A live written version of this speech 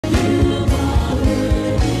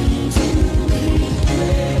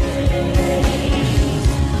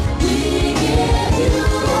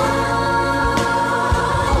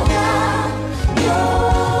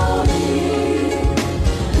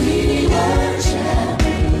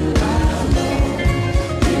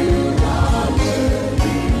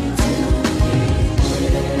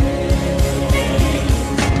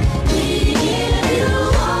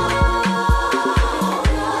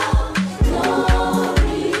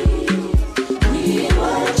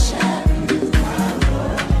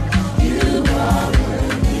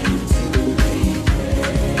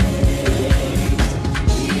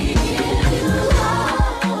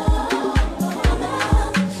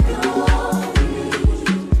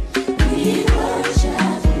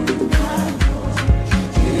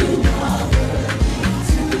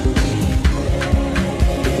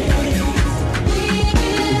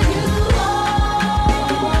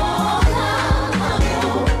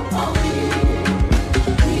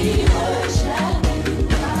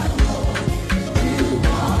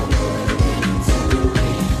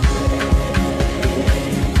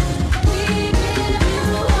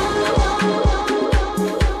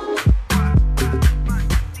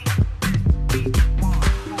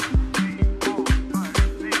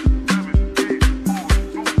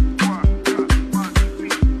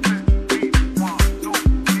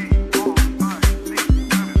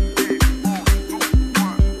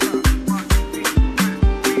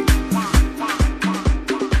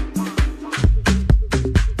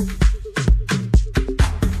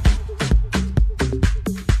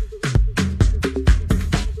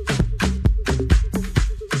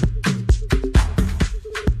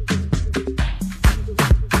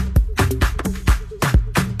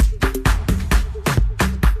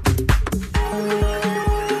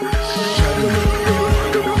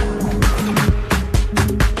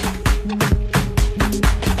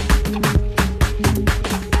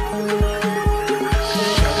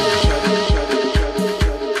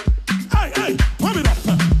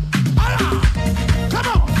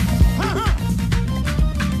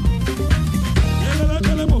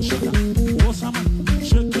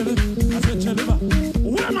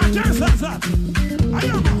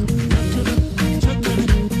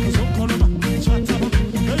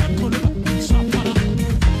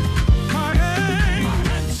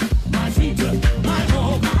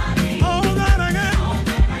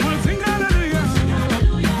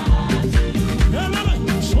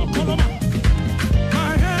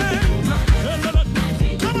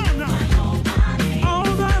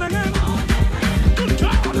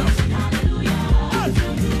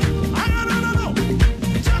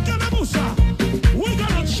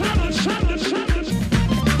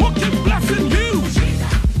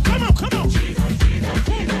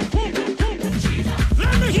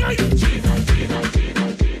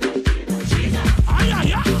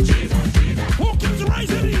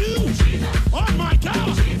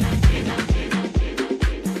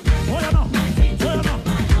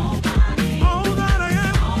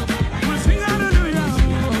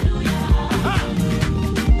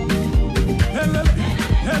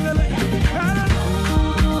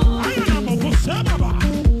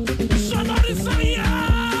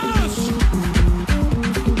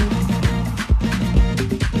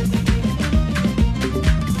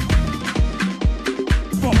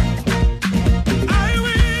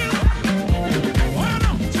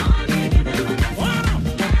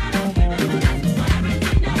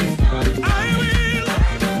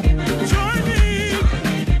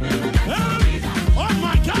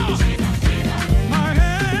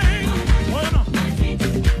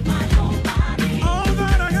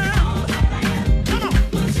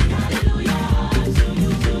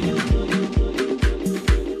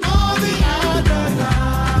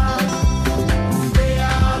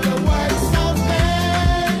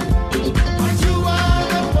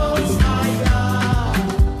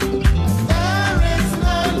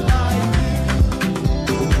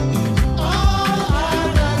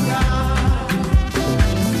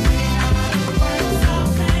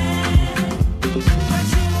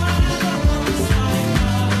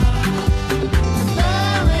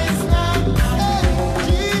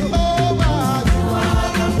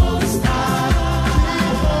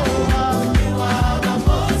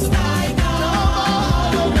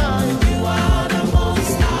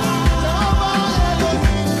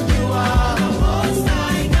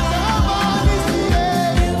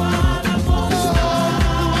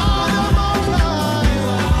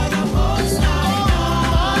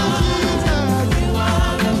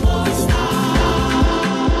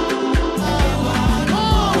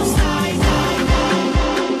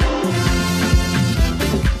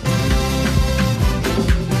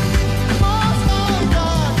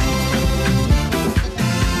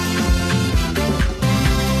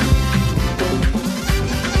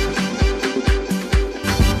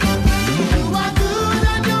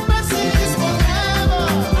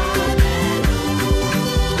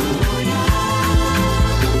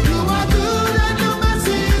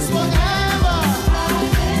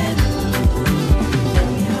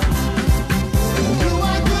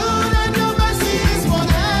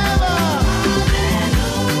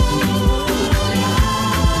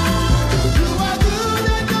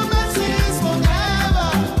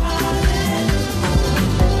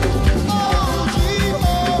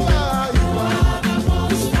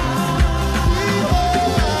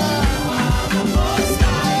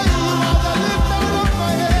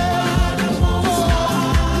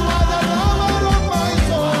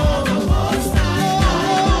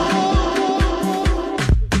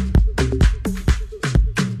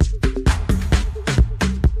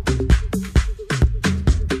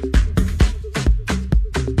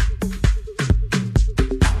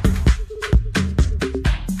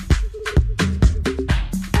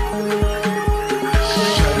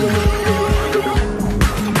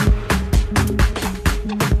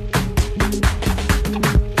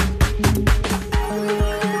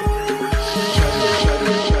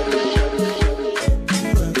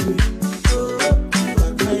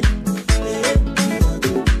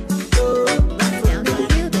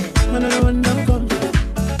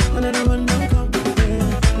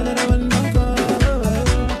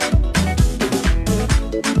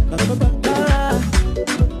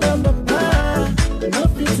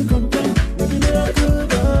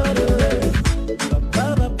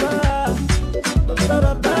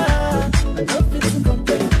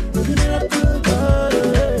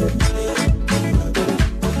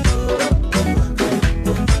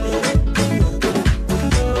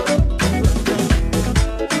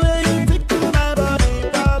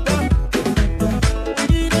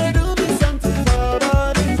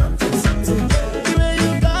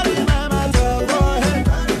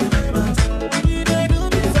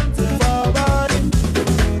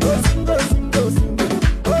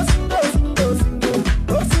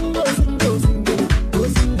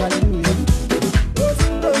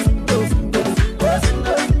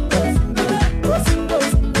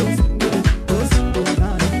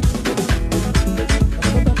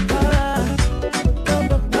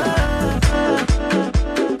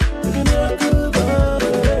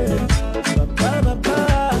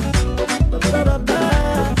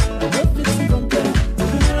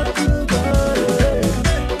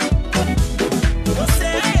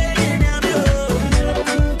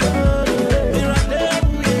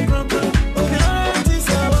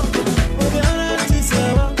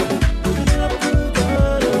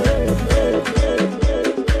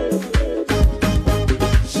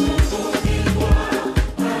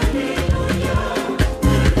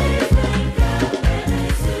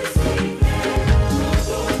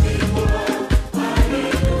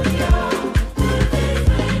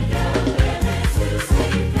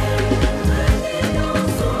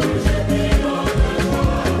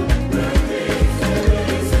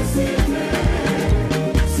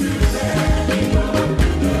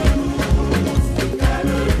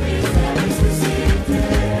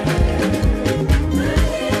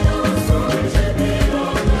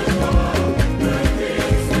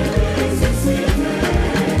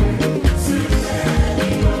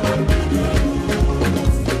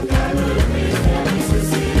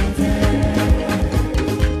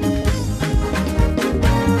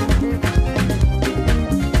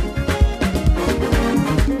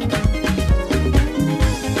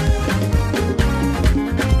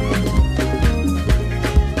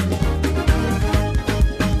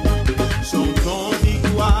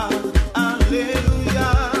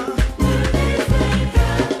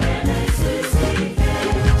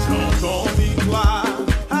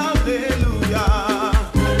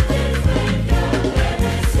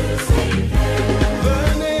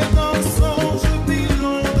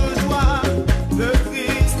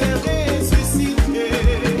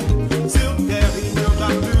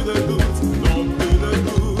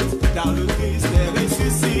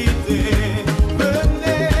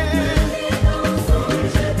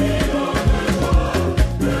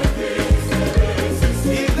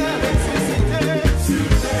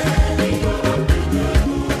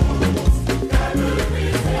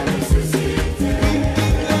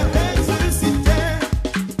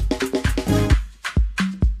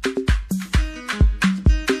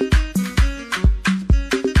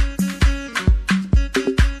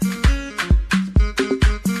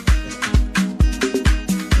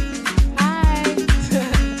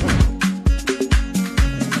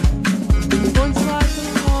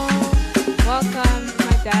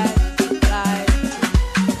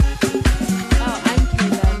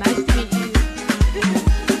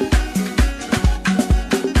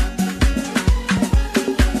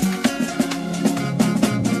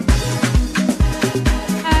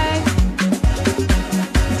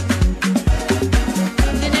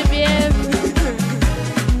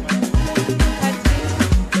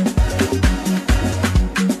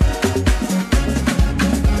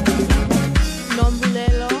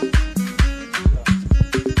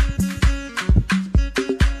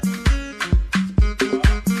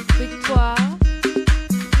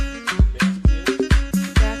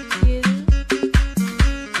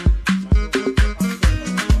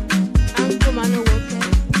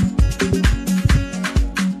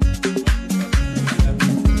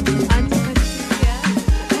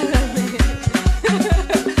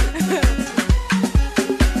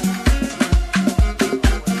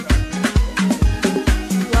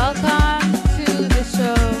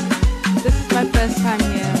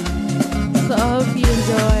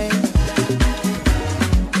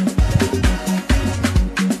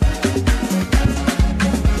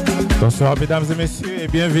Bonsoir mesdames et messieurs et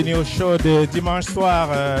bienvenue au show de dimanche soir,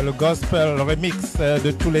 le gospel le remix de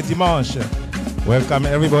tous les dimanches. Welcome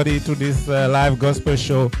everybody to this live gospel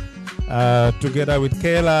show together with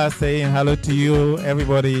Kayla saying hello to you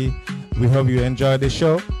everybody. We hope you enjoy the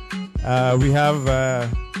show. We have a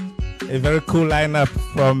very cool lineup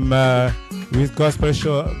from with gospel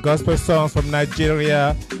songs from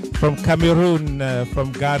Nigeria, from Cameroon,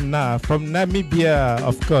 from Ghana, from Namibia,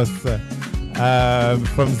 of course.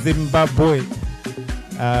 From Zimbabwe,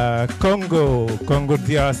 Congo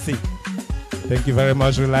DRC. Thank you very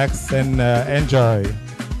much. Relax and enjoy.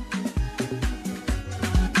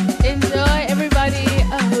 Enjoy, everybody.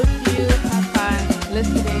 I hope you have fun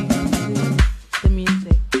listening to the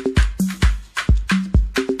music.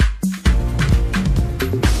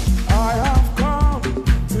 I have come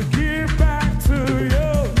to give back to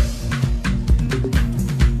you.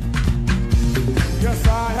 Yes, I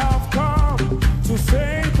have come to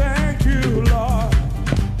say thank you, Lord.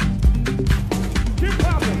 Keep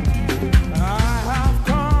clapping. I have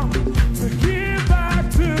come to give back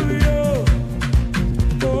to you.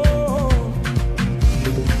 Oh,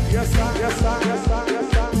 yes, I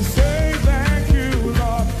to say thank you,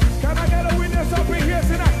 Lord. Can I get a witness up in here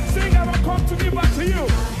tonight? Sing, I have come to give back to you.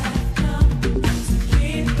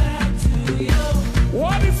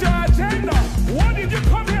 What is your agenda? What did you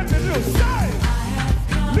come here to do? Say!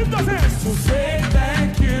 Lift those hands to say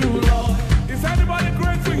thank you, Lord. Is anybody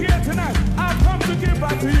grateful here tonight? I've come to give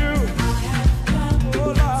back to you.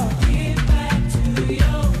 Oh, Lord.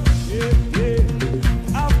 Yeah.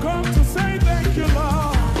 I've come to say thank you,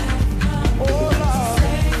 Lord. Oh, Lord.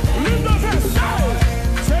 Lift those hands.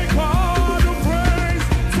 Say, take all the praise.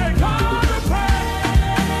 Take all the praise.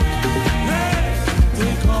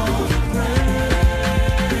 Take all the praise.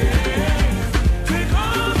 Take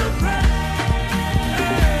all the praise.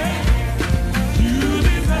 You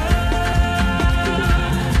deserve.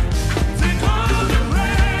 Take all the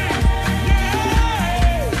praise.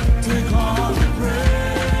 Yeah. Take all the praise.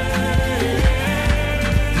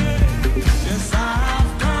 Yes,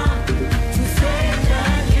 I've come to say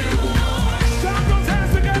thank you. Clap those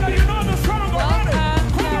hands together. You know the song already.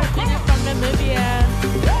 Welcome, Come on, come Tina on. from Namibia.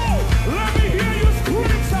 Woo! Let me hear you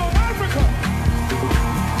scream, South Africa.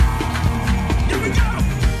 Here we go.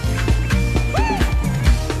 Woo!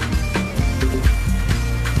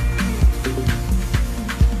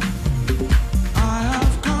 I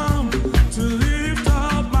have come to lift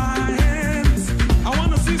up my hands. I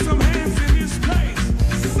want to see some hands in this place.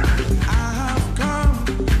 I have come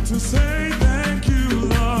to say thank you,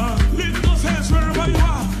 Lord. Lift those hands wherever you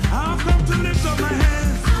are. I have come to lift up my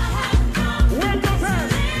hands. Wave those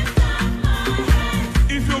hands.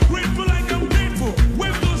 If you're grateful like I'm grateful,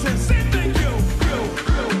 wave those hands. Say thank you.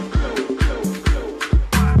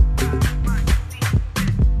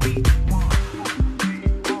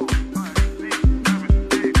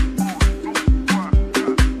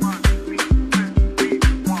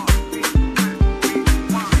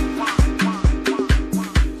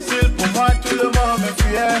 S'il pour moi tout le monde me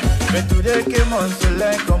fuyait, mais tout dès que mon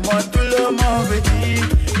soleil, comment tout le monde veut dire.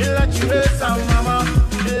 Il a tué sa maman,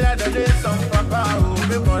 il a donné son papa, oh,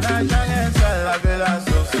 mais qu'on a jamais seul lavé la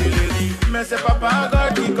sorcellerie. Mais c'est papa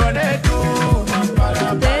God qui connaît tout.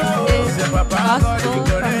 This C'est is papa God qui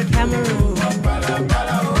gospel connaît from Cameroon. tout.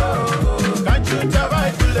 Quand tu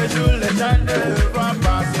travailles tous les jours, les gens ne voient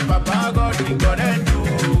pas. C'est papa God qui connaît tout.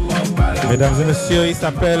 Mesdames et messieurs, il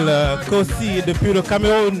s'appelle Kosi depuis le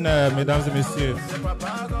Cameroun, mesdames et messieurs.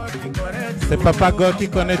 C'est Papa God qui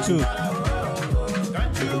connaît tout. Quand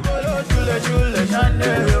tu voles tous les jours, les gens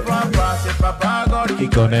ne voient pas. C'est papa God Qui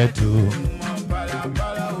connaît tout.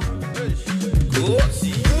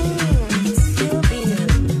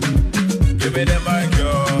 Give me the mic,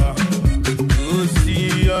 yo. Go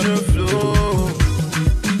see on the floor.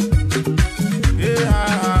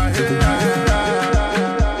 Yeah,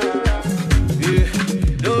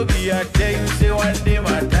 don't be a day you say one day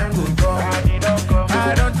my time will come.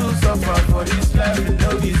 I don't do suffer for this life, you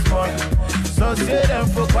know it's fun. So say them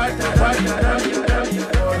for quite a time.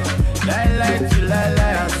 Lie to lie,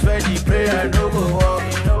 I swear the prayer no go walk.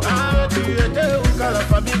 Ah, tu étais où quand la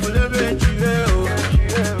famille voulait me tuer?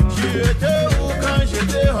 Tu étais où quand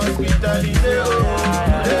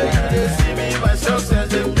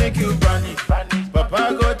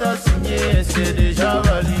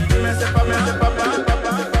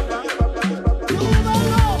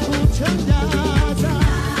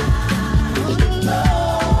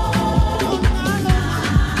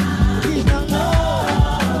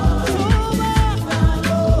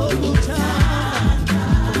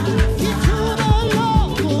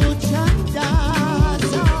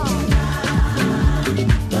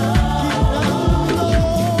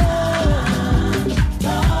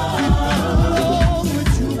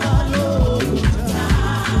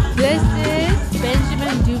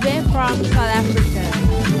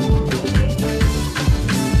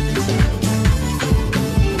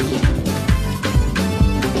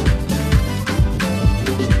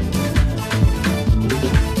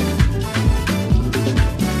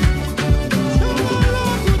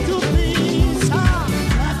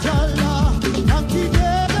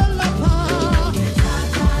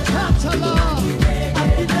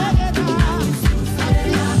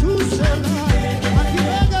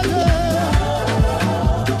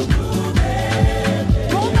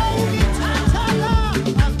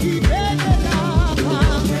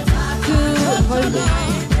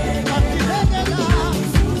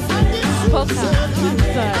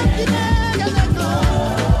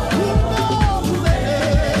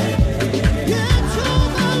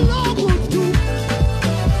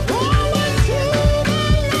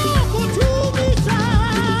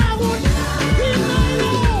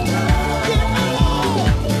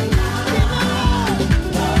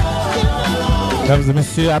Mesdames et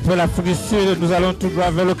messieurs, après l'Afrique du Sud, nous allons tout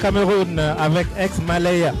droit vers le Cameroun avec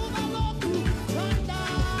Ex-Malaya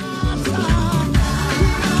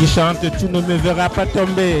qui chante « Tu ne me verras pas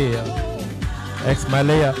tomber ».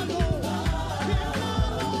 Ex-Malaya.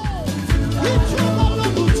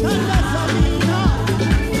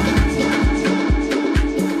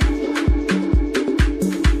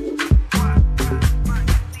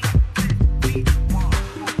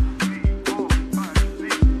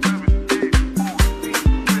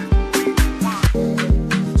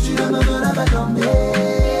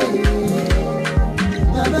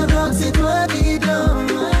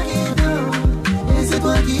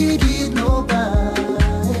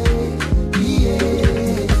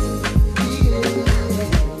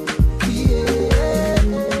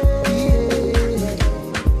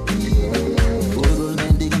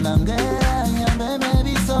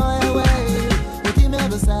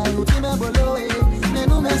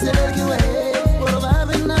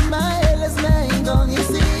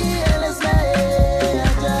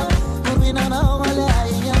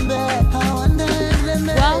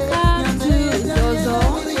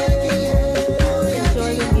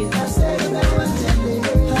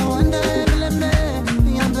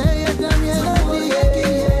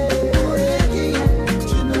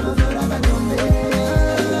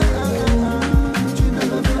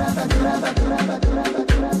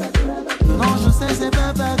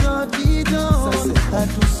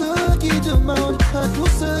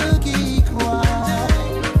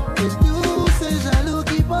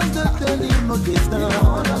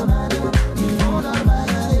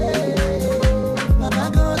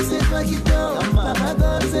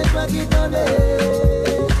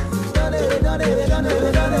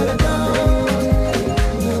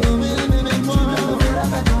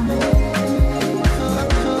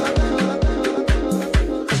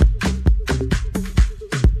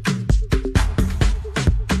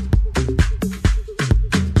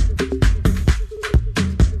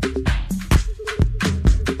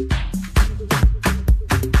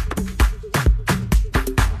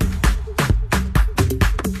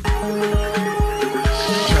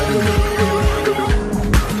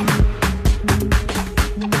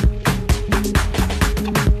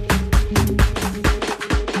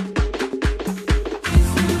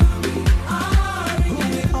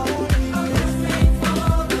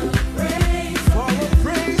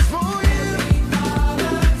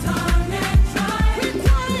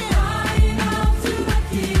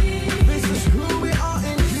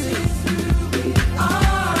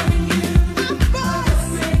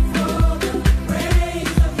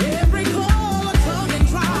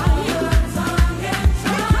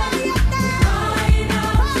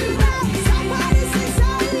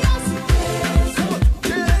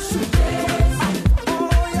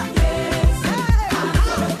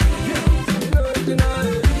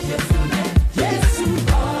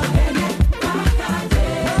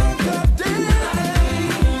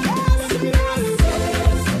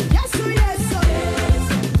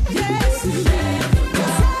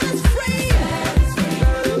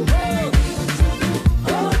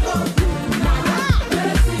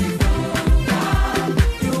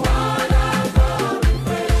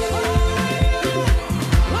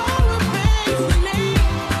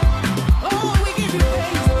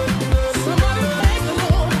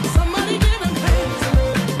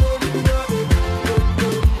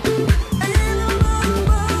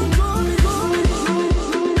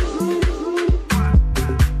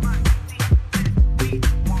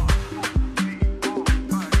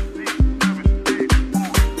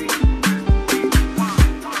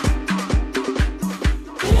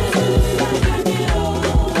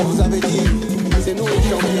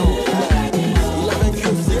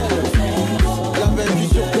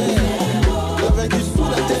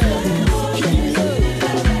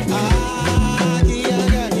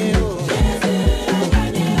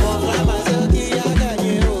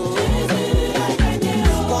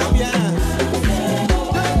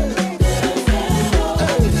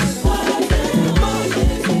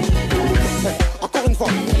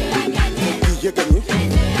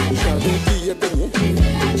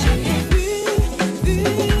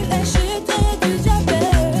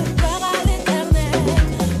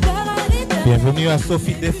 Bienvenue à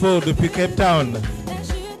Sophie Défaut depuis Cape Town.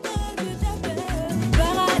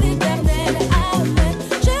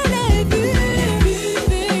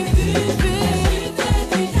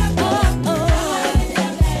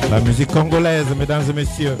 La musique congolaise, mesdames et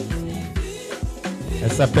messieurs.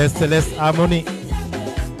 Elle s'appelle Céleste Harmony.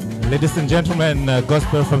 Ladies and gentlemen,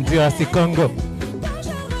 gospel from DRC Congo.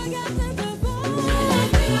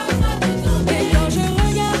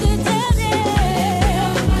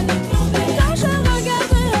 Quand je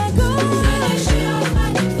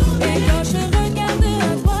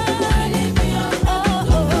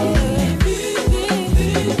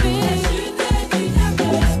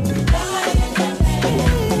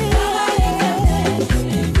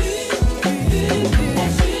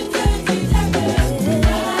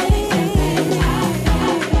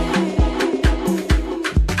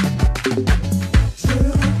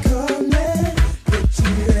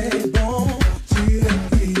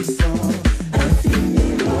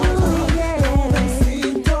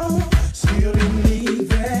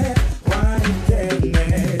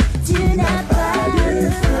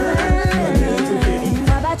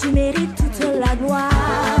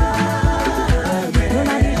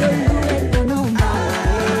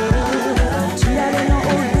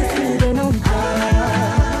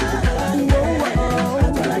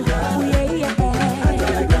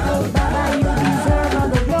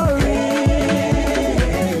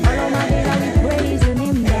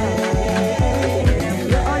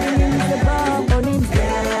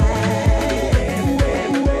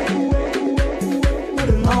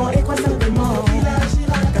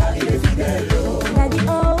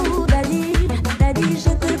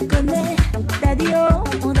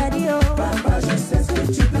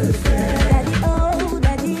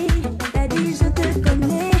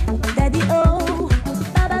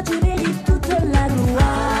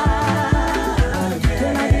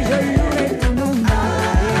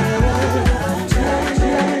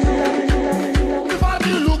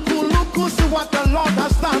what the Lord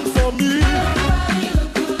has done for me.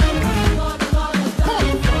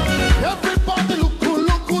 Everybody look,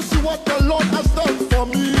 see what the Lord has done for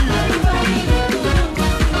me.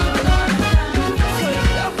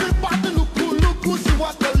 Everybody look, see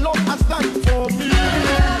what the Lord has done for me.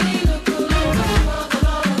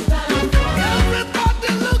 Everybody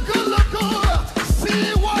look,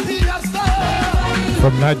 see what He has done.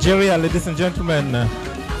 From Nigeria, ladies and gentlemen,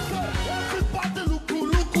 Everybody look,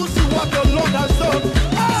 see what the Lord has done.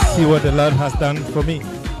 see what the Lord has done for me.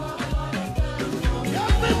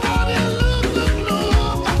 Everybody look,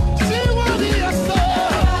 see what He has done.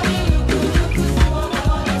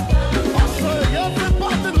 I say,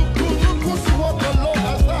 everybody look, see what the Lord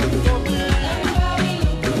has done for me.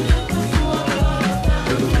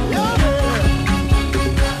 Yeah.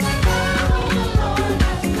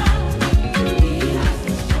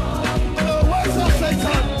 Where's the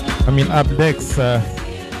Satan? I mean, up next,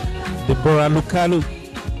 Deborah Lukalu.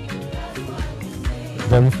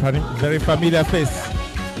 Very familiar face.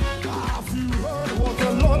 Have you heard what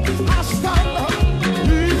the Lord has done?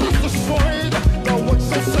 He has destroyed the works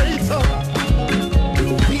of Satan.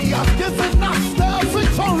 He has given us the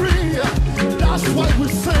victory. That's why we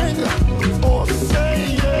sing. Oh, say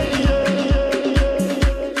yeah,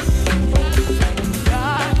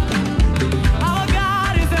 yeah. Our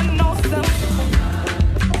God is an awesome.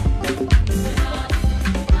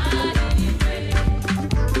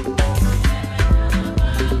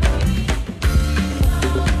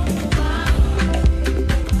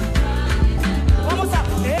 One more time.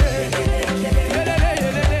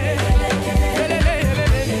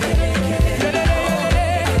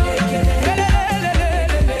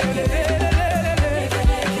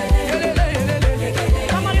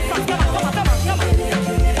 Come on, in front, come on, come on, come on.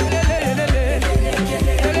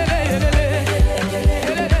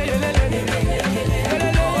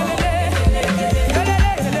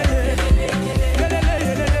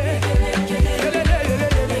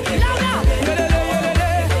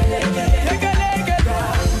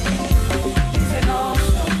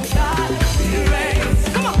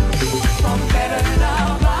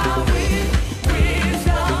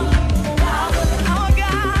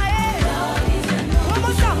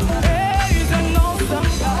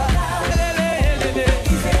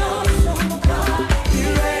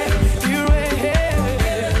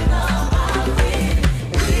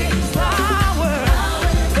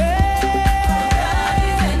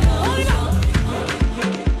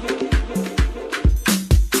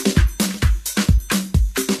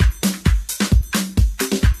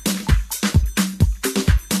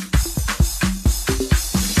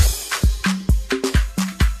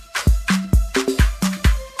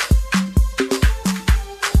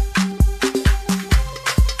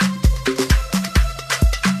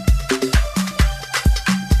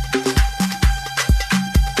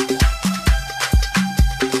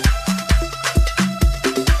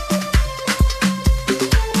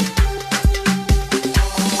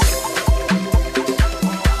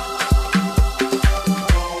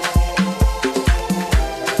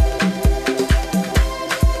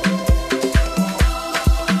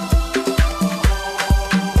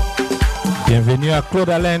 Bienvenue à Claude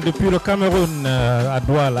Alain depuis le Cameroun, à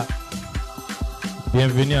Douala.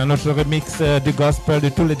 Bienvenue à notre remix du gospel de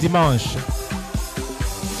tous les dimanches.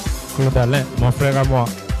 Claude Alain, mon frère à moi.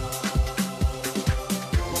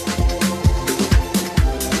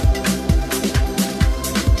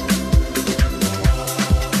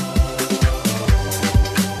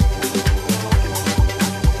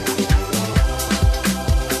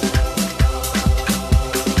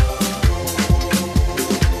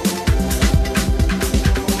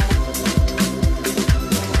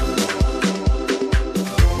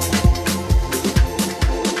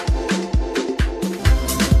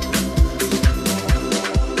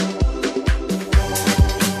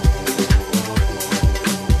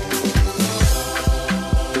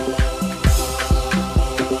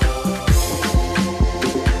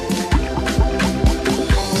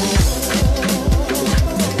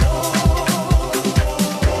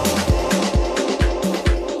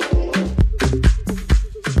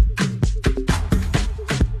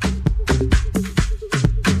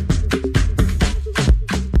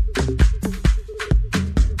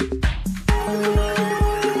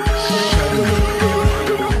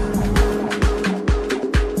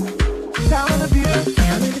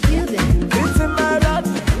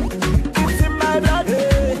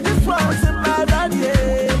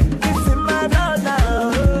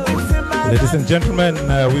 Ladies and gentlemen,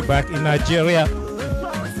 we're back in Nigeria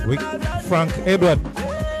with Frank Edward.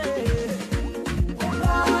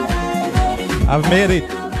 I've made it.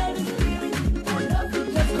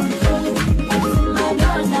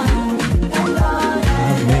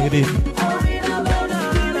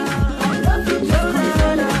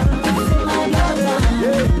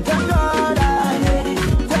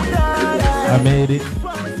 made it.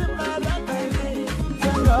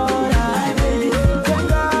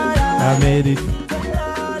 I made it.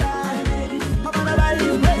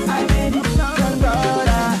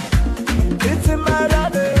 It's in my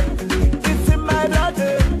blood, it's in my blood.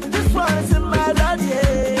 This one is in my blood,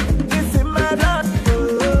 yeah. It's in my blood.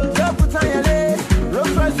 Just put on your lace.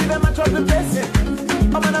 Rolls Royce with them, I drop the blessing.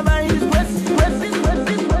 I'm gonna buy his West.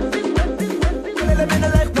 Let them in the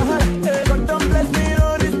life behind. God don't bless me,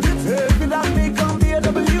 all this shit. Without me, come be a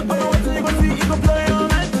W. I'm gonna wait till you go see, you go play all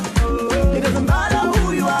night. It doesn't matter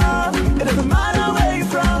who you are. It doesn't matter where you're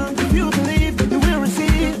from. If you believe, you will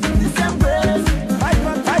receive this embrace.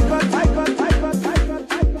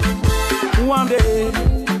 One day,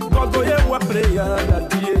 God go hear our prayer that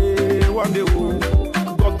day. One day,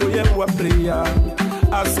 God go hear our prayer.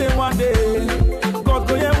 I say one day, God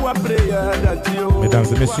go hear our prayer that day. Mesdames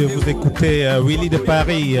et messieurs, vous écoutez Willy de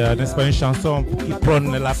Paris, n'est-ce pas une chanson qui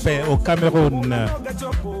prône la paix au Cameroun,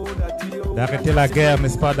 d'arrêter la guerre,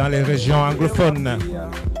 n'est-ce pas, dans les régions anglophones.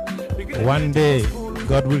 One day,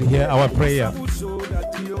 God will hear our prayer.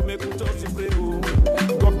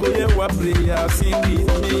 God go hear our prayer, sing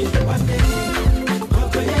with me. One day,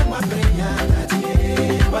 God go hear our prayer that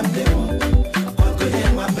day. One day, God go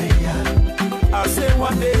hear our prayer. I say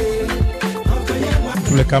one day, God go hear our prayer.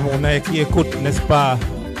 Tous les Camerounais qui écoutent, n'est-ce pas,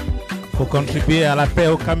 pour contribuer à la paix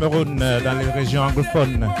au Cameroun dans les régions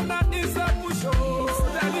anglophones.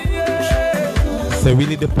 C'est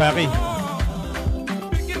Willy de Paris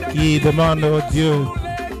qui demande au Dieu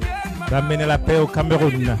d'amener la paix au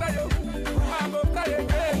Cameroun.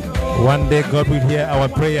 One day God will hear our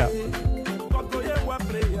prayer. God go hear our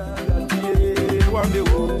prayer that day. One day,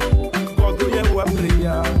 God go hear our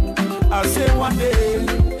prayer. I say one day,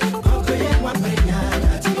 God go hear our prayer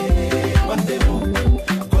that day. One day,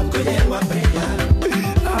 God go hear our prayer.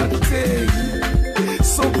 I say,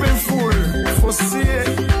 so painful for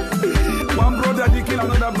seeing one brother they kill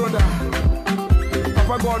another brother.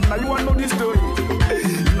 Papa God, now you want to know this story.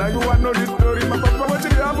 Now you want to know this story. My papa, what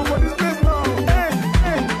did you happen for this place now? Hey,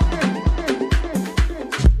 hey.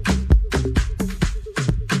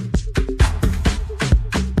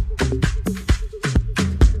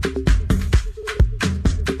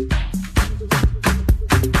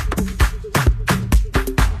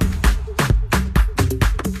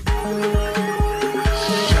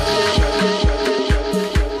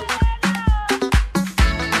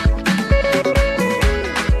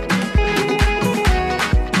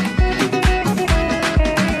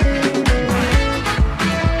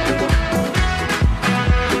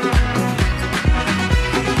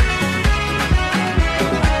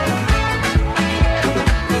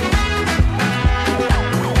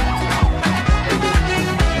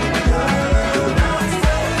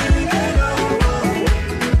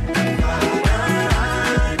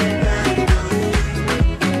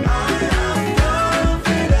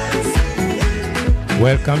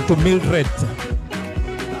 Welcome to Mildred.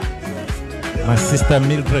 My sister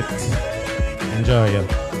Mildred. Enjoy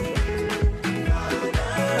it.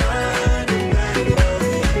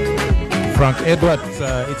 Frank Edwards,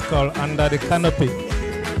 it's called Under the Canopy.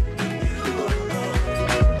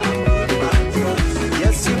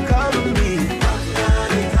 Yes, you cover me.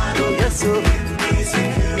 Yes, sir.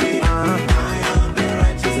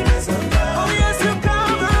 Oh, yes, you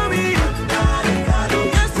cover me.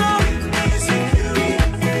 Yes, sir.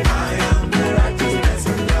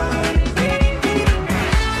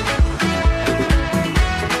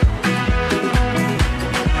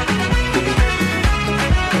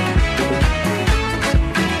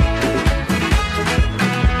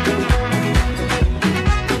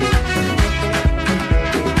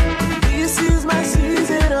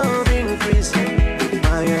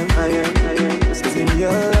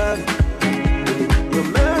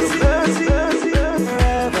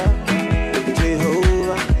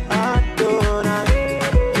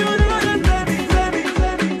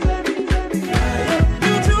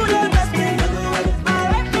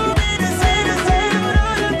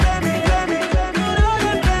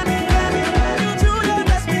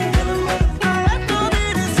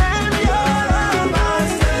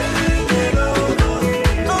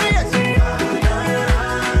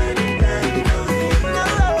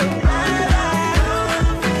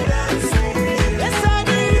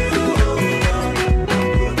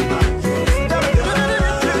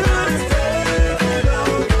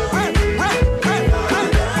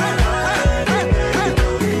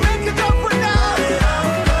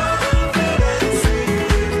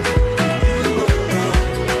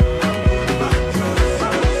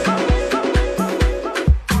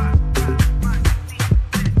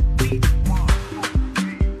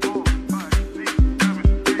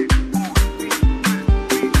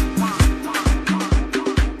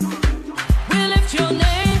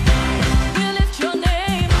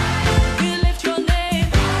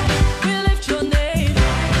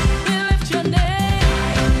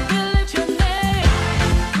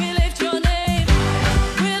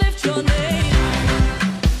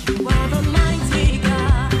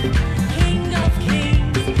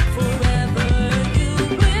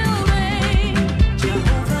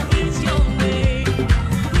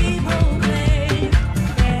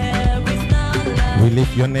 We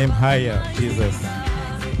lift your name higher, Jesus.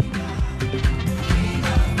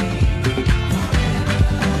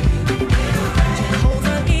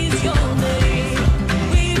 Jehovah is your name.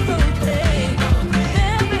 We proclaim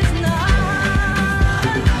there is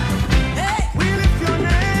none. Hey, We lift your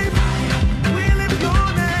name. We lift your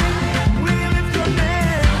name. We lift your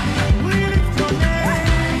name. We lift your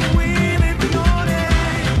name. We lift your name.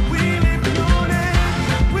 We lift your name.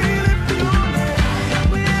 We lift your name.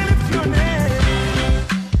 We lift your name.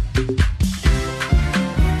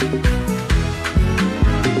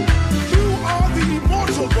 You are the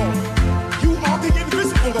immortal God. You are the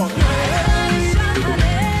invisible God.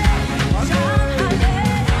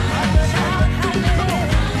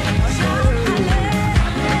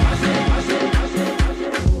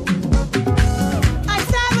 I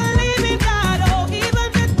serve a living God, oh, even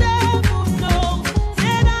the devil knows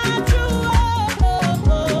that I'm true.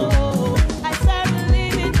 I serve a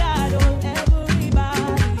living God, oh, everybody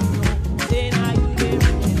knows that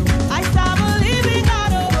I serve a living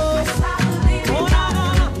God, oh,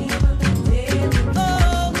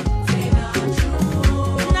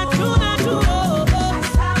 not true, not true, oh. I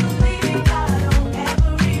serve a living God, oh,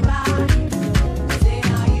 everybody knows that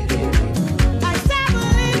I serve a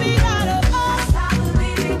living God,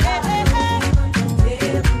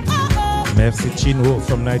 Merci Chinwo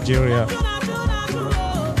from Nigeria.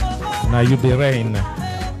 Now you be rain. Now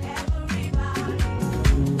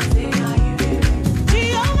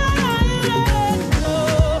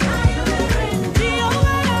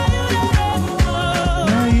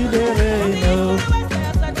you the rain.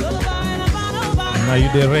 Now you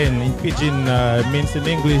the rain. In pidgin means in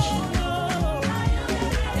English.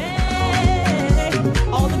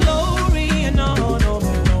 All the glory and honor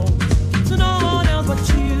belongs to no one else but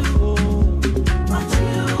you.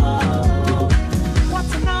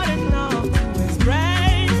 What's not enough to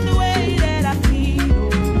express the way that I feel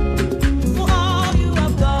for all you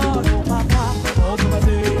have done, oh Papa. All to my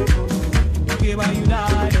day, you gave how you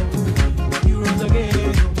died, you rose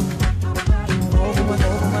again. All to my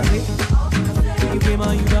day, you gave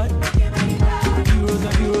how you died. You rose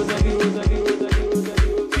again, you rose again, you rose again, you rose again, you rose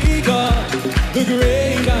again. God, the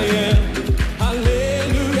great I am.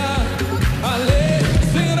 Hallelujah.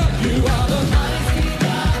 Hallelujah. Sing it up. You are the mighty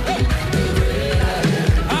God. The great I am.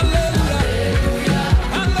 Hallelujah.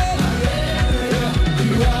 Hallelujah.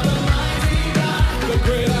 You are the mighty God. The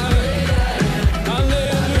great I am.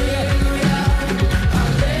 Hallelujah.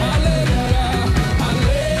 Hallelujah.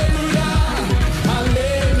 Hallelujah.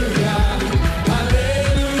 Hallelujah.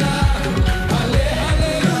 Hallelujah.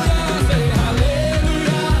 Hallelujah. Say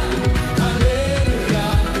hallelujah. Hallelujah,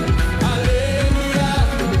 hallelujah,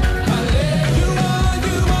 hallelujah.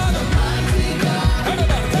 You are the mighty God.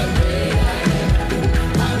 Everybody say,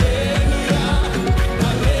 hallelujah,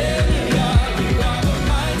 hallelujah. You are the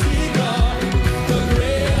mighty God, the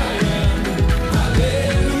great I am.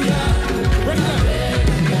 Hallelujah. Break it down.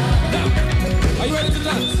 Now, are you ready to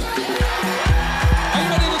dance? Are you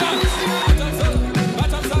ready to dance?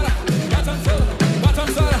 Batam sara, batam sara, batam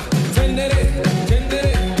sara. Tendere,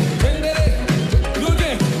 tendere, tendere. Do it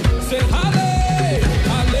again. Say hallelujah,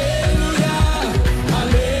 hallelujah,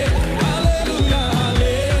 hallelujah, hallelujah,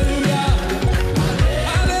 hallelujah.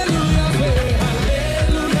 Hallelujah, say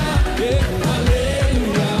hallelujah, yeah,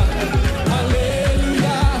 hallelujah,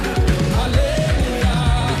 hallelujah, hallelujah.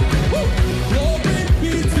 Woo! Glory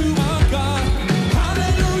be to our God.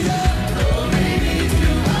 Hallelujah. Glory be to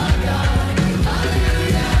our God.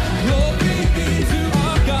 Hallelujah. Glory be to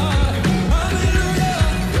our God. Hallelujah.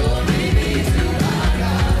 Glory be to our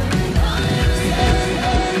God.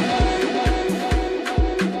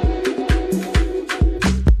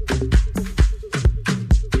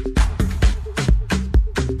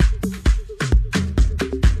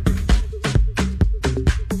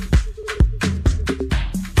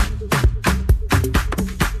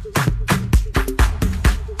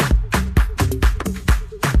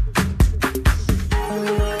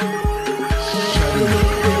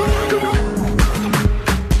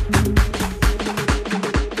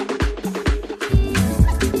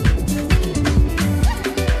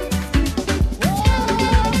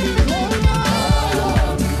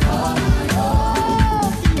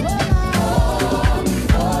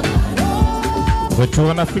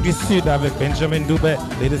 Retour en Afrique du Sud avec Benjamin Dube.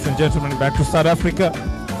 Ladies and gentlemen, back to South Africa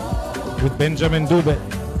with Benjamin Dube.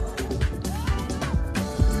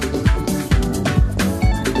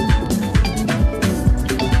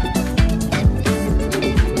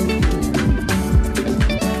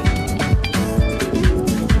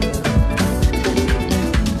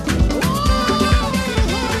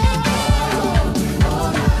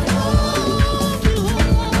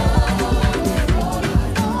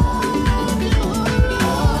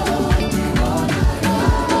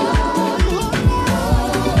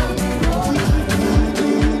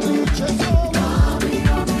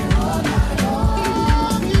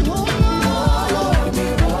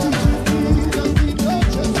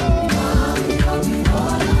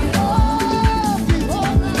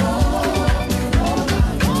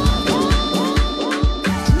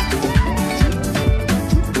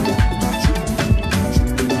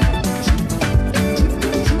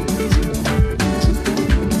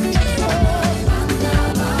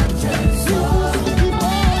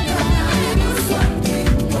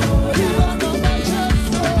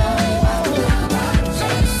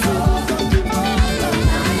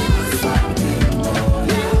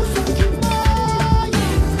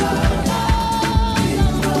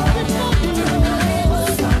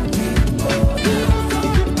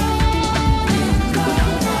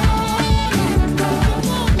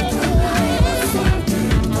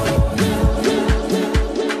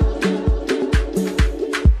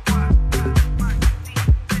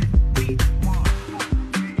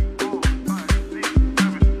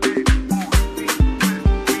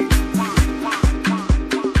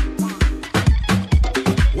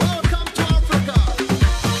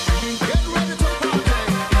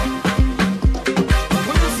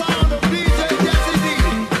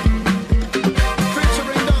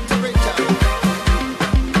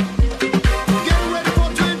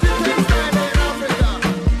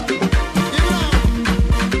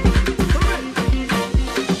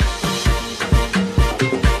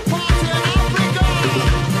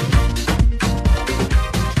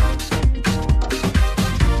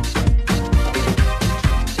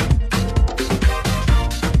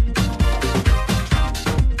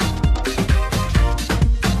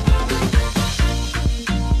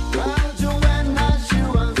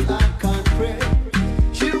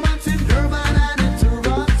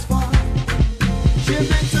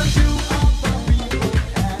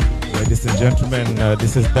 gentlemen,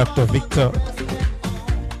 this is Dr. Victor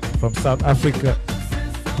from South Africa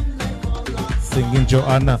singing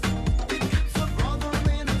Joanna,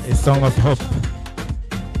 a song of hope.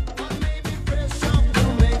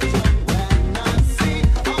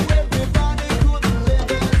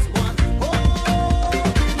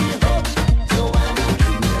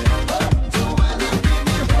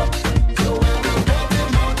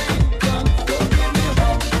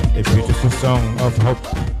 A beautiful song of hope.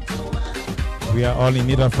 We are all in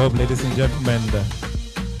need of hope, ladies and gentlemen,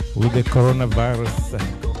 with the coronavirus.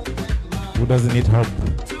 Who doesn't need hope?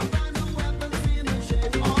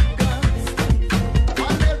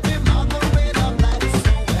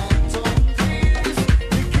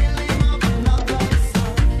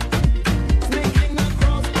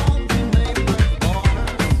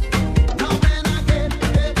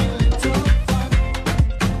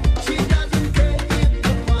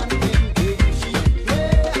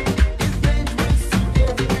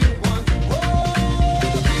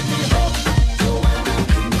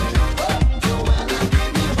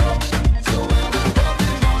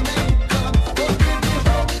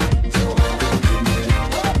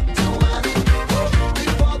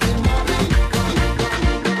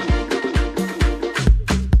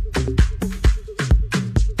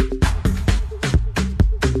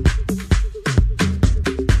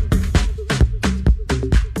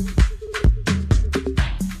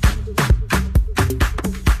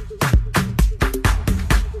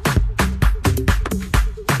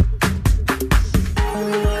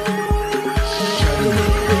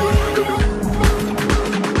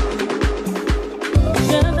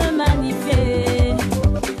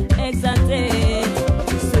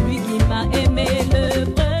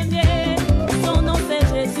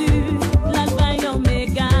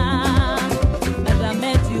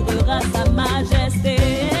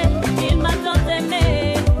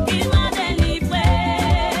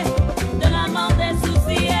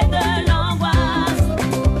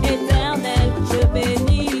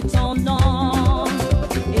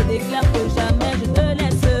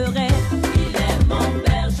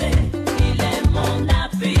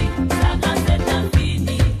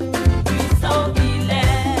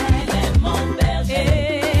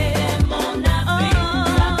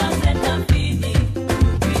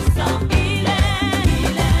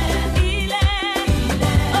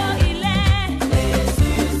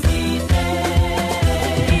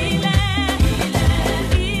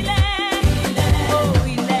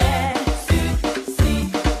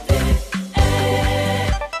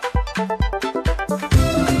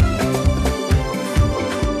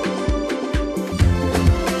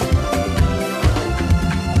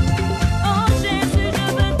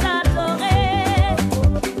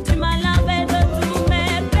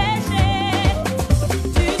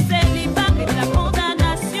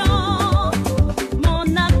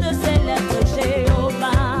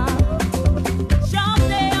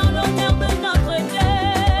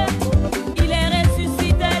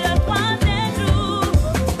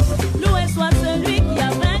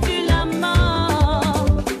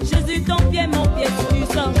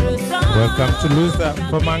 Welcome to Lusa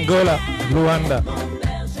from Angola, Luanda.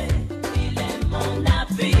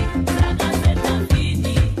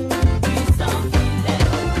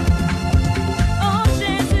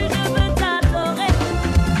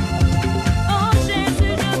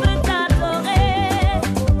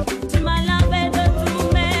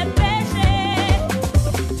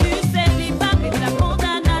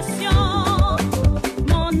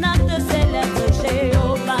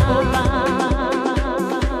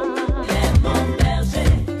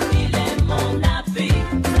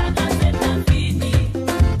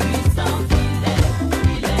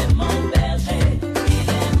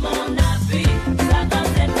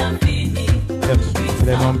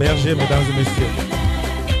 Mon berger, mesdames et messieurs.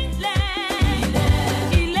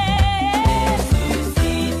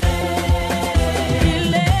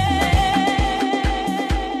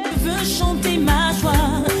 Je veux chanter ma joie,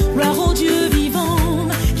 gloire au Dieu vivant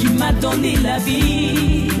qui m'a donné la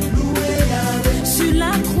vie. Sur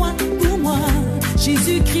la croix pour moi,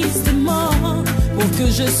 Jésus-Christ est mort pour que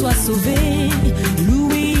je sois sauvé.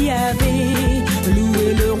 Loué Yahvé,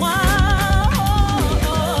 loué le roi.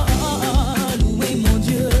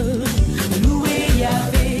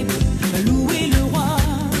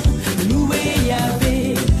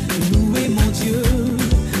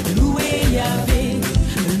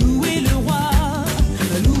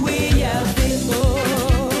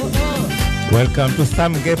 Welcome to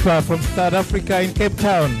Sam Gepa from South Africa in Cape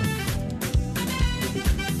Town.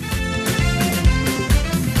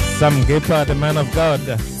 Sam Gepa, the man of God.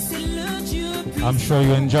 I'm sure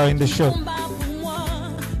you're enjoying the show.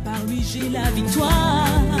 Par lui j'ai la la victoire.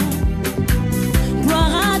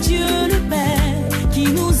 Gloire à Dieu le Père qui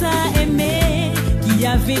nous a aimés, qui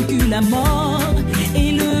a vaincu la mort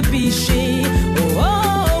et le péché. Oh,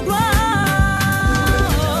 oh, gloire.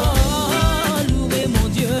 Louez mon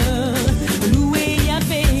Dieu, louez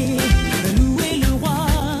Yahvé, louez le roi,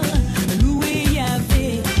 louez Yahvé,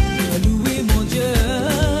 louez mon Dieu.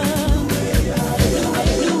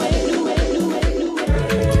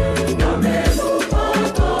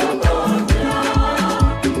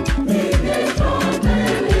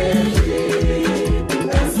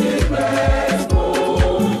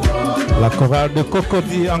 La chorale de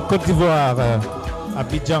Cocody en Côte d'Ivoire,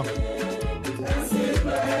 Abidjan.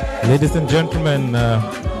 Ladies and gentlemen,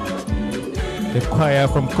 the choir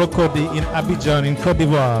from Cocody in Abidjan in Côte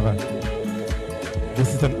d'Ivoire.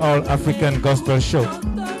 This is an all-African gospel show.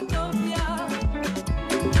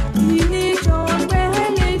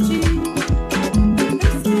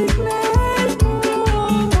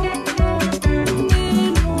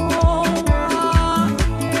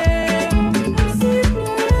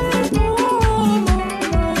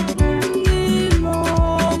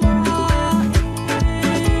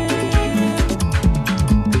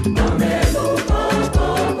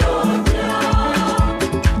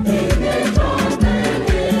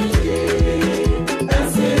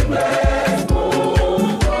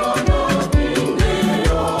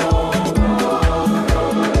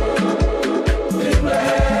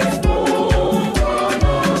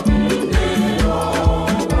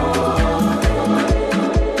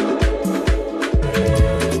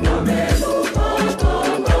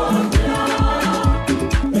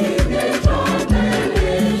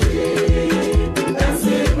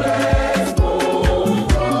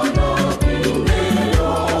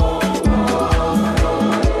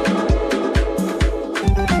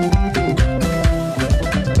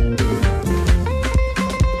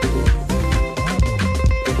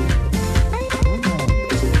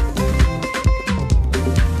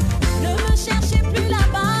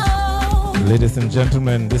 Ladies and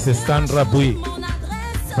gentlemen, this is Sandra Bui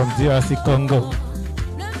from DRC Congo.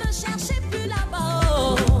 Ne me cherchez plus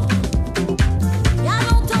là-bas. Il y a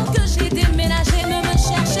longtemps que j'ai déménagé. Ne me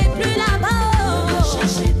cherchez plus là-bas. Ne me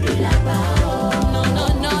cherchez plus là-bas. Non, non,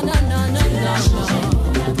 non, non, non, non, non. Dieu a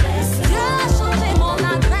changé mon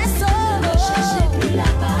adresse. Ne me cherchez plus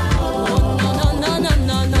là-bas. Non, non, non, non,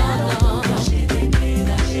 non, non, non. J'ai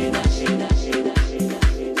déménagé.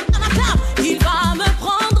 Il va me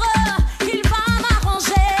prendre. Il va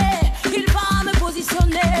m'arranger. Il va me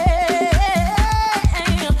positionner.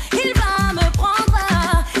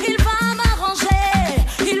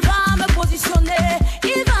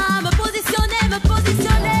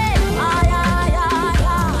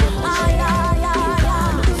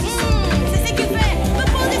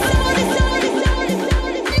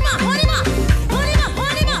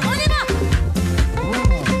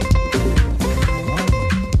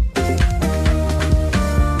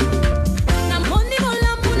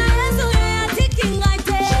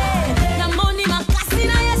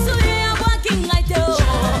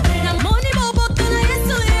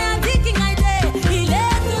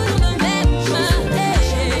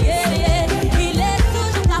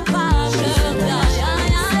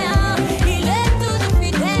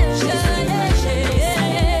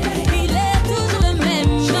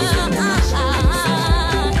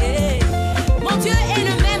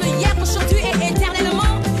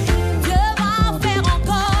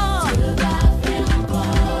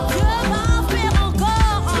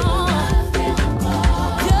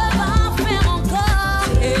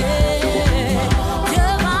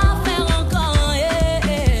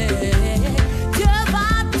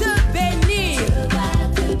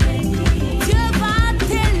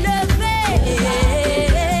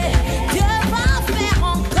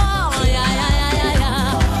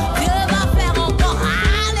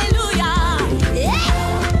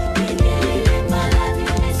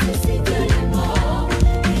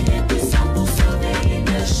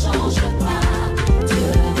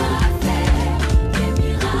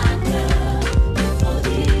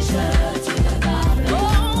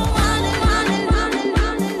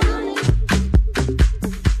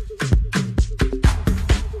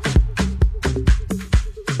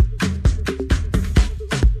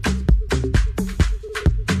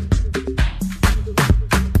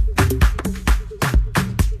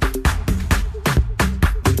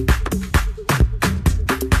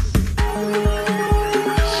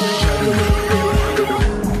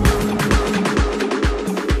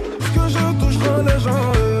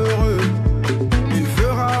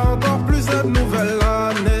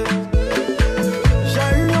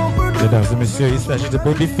 Mesdames et messieurs, il s'agit de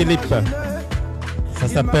Baby Philippe. Ça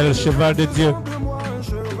s'appelle Cheval de Dieu.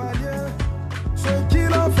 Ce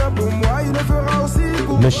qu'il a fait pour moi, il le fera aussi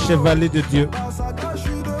pour Le toi. chevalier de Dieu. Par sa grâce, je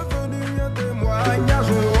suis devenu un témoignage.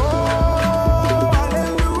 Oh,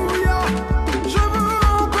 alléluia. Je veux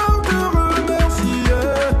encore te remercier.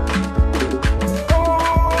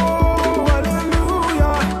 Oh,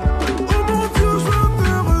 alléluia. Oh mon Dieu, je veux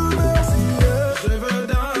te remercier. Je veux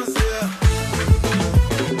danser.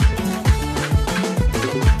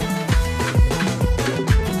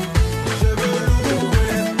 Je veux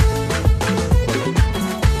louer.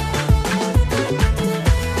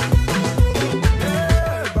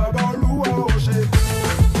 Eh, Baba loua rocher.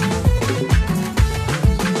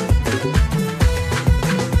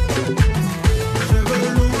 Je veux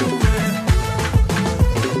louer.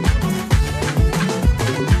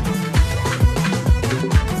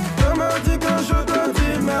 Je me dis que je dois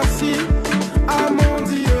dire merci à mon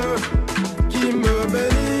Dieu qui me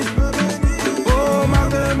bénit. Au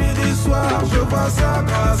matin, midi, soir, je vois sa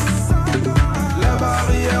grâce. La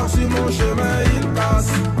barrière sur mon chemin, il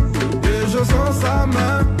passe. Et je sens sa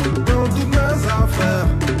main dans toutes mes affaires.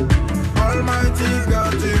 Almighty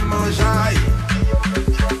God, tu m'enjailles.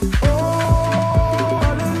 Oh,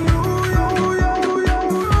 alléluia,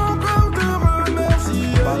 encore te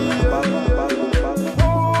remercier.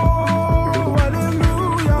 Oh,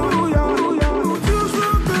 alléluia, Dieu, je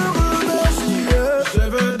te remercie. Je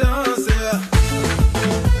veux danser.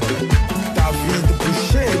 David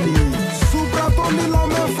Bouchelli, sous ton île en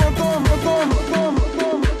main fantôme.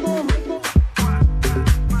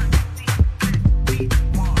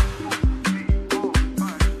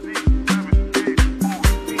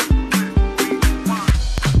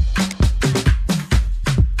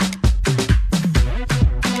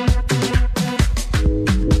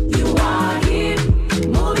 You are here,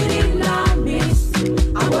 moving in our midst.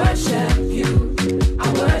 I worship you,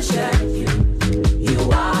 I worship you.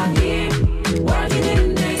 You are here, working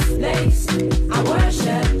in this place. I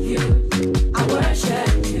worship you, I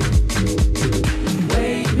worship you.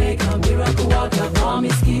 Waymaker, miracle worker,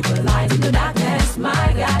 promise keeper, light in the darkness.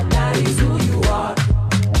 My God, that is who you are.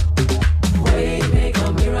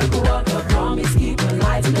 Waymaker, miracle worker, promise keeper,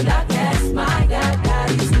 light in the darkness. My God,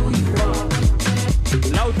 that is who you are.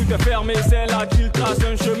 Là où tout est fermé, c'est là qu'il trace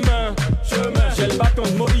un chemin. J'ai le bâton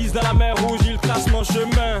de Moïse dans la mer rouge, il trace mon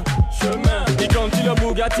chemin. Il conduit le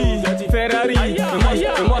Bugatti, Ferrari. Et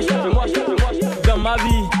moi, dans ma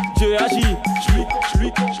vie, Dieu agit.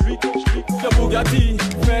 Le Bugatti,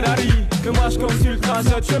 Ferrari. Et moi, je consulte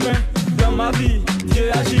ce chemin. Dans ma vie, Dieu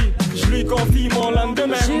agit. Je lui confie mon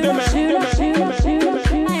lendemain.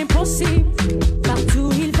 Impossible, partout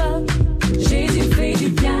où il va, Jésus fait du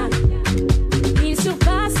bien. Il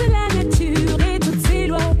surpasse la nature et toutes ses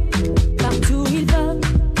lois. Partout où il va,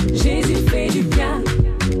 Jésus fait du bien.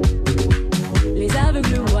 Les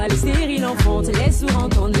aveugles voient, les stériles enfantent, les sourds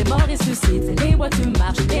entendent, les morts ressuscitent, les boiteux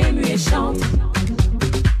marchent, les muets chantent.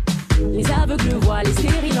 Les aveugles voient, les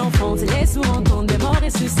stériles enfantent, les sourds entendent, les morts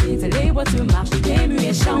ressuscitent, les boiteux marchent, les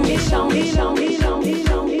muets chantent.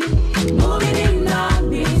 Moving in our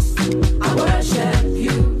midst, I worship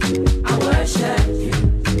you, I worship you.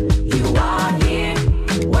 You are here,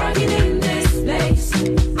 working in this place.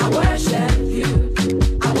 I worship you,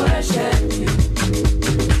 I worship you.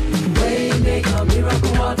 Waymaker,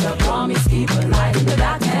 miracle worker, promise keeper, light in the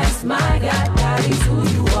darkness. My God, that is who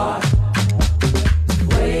you are.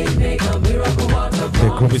 Waymaker, miracle worker, The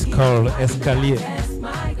group is promise called Escalier, keeper,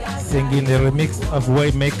 my God, singing the remix of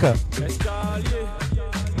Waymaker,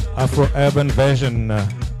 Afro-urban version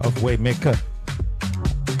of Waymaker.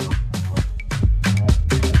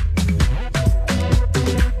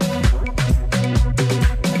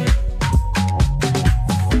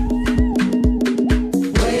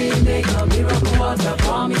 Waymaker, miracle worker,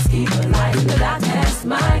 promise keeper, light in the darkness.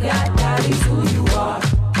 My God, that is who you are.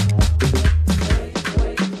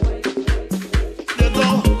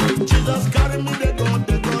 Jesus carry me, they go,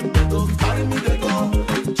 carry me, they go.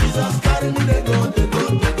 Jesus carry me, they go,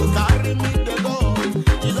 carry me, they go.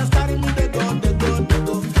 Jesus carry me, they go,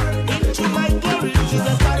 into my glory.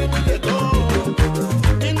 Jesus carry me, they go,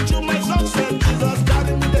 into my success. Jesus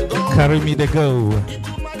carry me, they go, Carry me to go.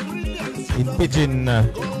 into my brilliance. In pidgin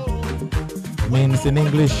means in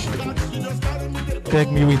English,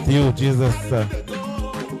 take me with you, Jesus.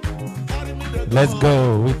 Let's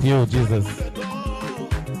go with you, Jesus.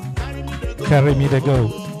 Carry me to go.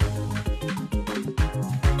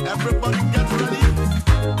 Everybody get ready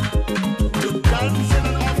to dance in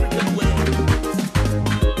an African way.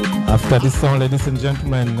 After this song, ladies and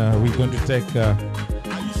gentlemen, we're going to take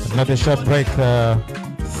another short break.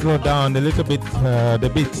 Slow down a little bit the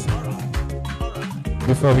beat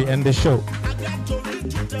before we end the show. I got to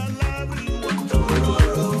to tell everyone.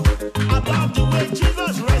 About the way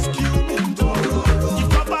Jesus rescued me. He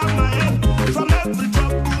covered my head from every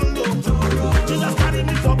trouble. Jesus carried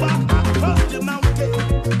me for back across the mountain.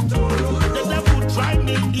 The devil tried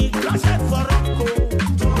me, he crashed for Rocco.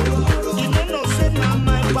 He may not say now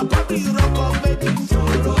my papa be Rocco, baby.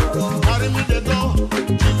 Carry me the go,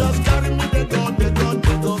 Jesus carry me the go, the go,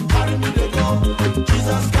 the go. Carry me the go,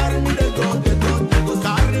 Jesus carry me the go, the go, the go.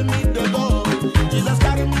 Carry me the go, Jesus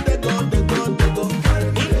carry me the go, the go, the go.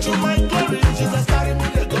 Into my glory, Jesus carry me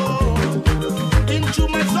the go. Into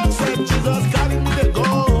my sunset, Jesus carry me the go.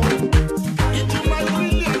 Into my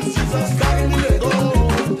brilliance, Jesus carry me the go.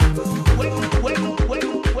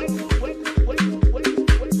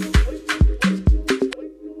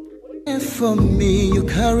 For me, you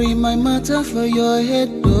carry my matter for your head,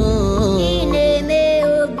 oh.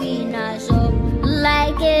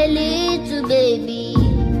 Like a little baby,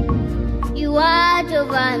 you watch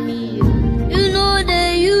over me. You know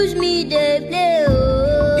they use me, they play.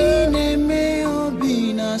 Oh.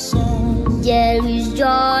 There is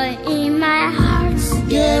joy in my heart.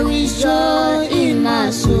 There is joy in my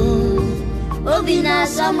soul.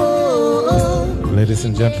 Ladies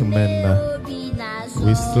and gentlemen,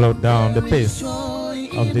 we slowed down the pace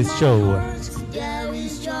of this show. There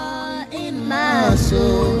is joy in my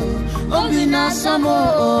soul. Obina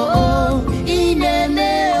samo,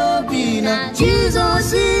 ineme obina.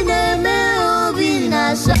 Jesus ineme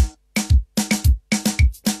obina.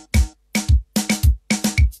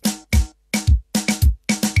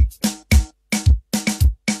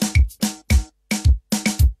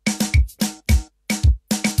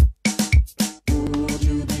 Would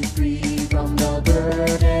you be free from the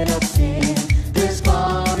burden of sin? There's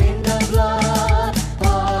power in the blood,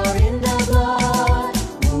 power in the blood.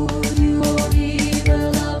 Would you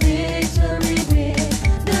even a victory win?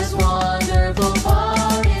 There's wonderful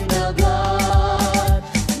power in the blood.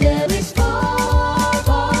 There is power,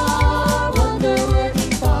 power,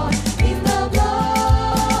 wonder-working power in the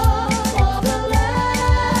blood of the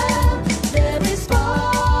Lamb. There is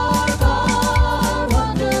power, power,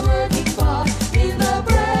 wonder-working power in the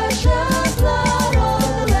precious blood of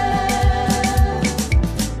the Lamb.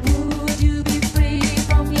 Would you be free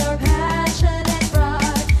from your passion and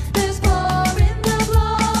pride? There's power in the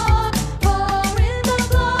blood, power in the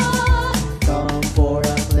blood. Come for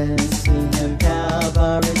a cleansing and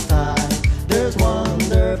Calvary's side. There's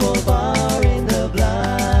wonderful power in the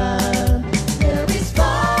blood. There is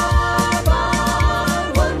power,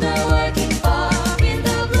 power, wonder-working power in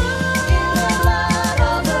the blood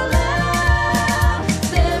of the Lamb.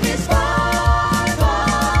 There is power,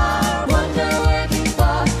 power, wonder-working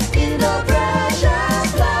power in the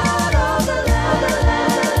precious blood of the Lamb.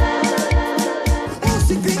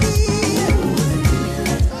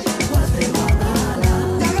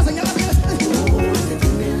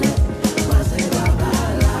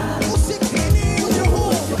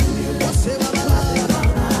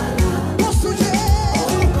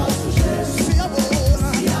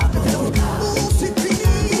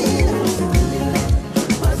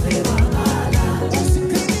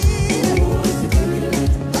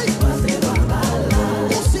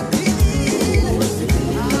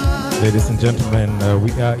 Ladies and gentlemen,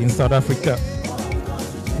 we are in South Africa.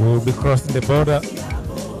 We will be crossing the border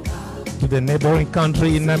to the neighboring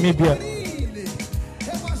country in Namibia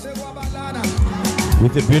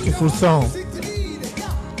with a beautiful song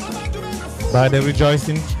by the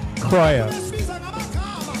Rejoicing Choir.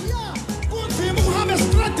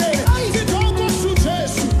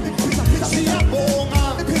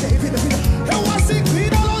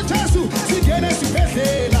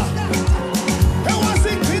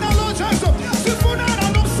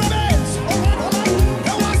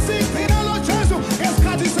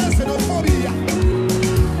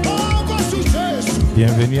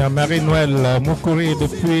 Bienvenue à Marie-Noël Moukouri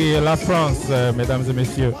depuis la France, mesdames et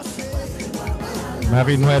messieurs.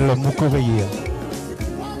 Marie-Noël Moukouri.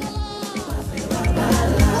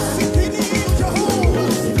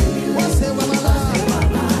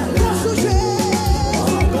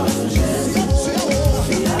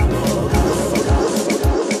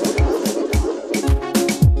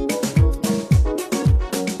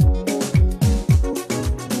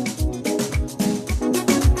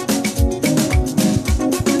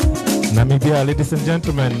 Namibia, ladies and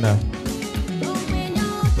gentlemen.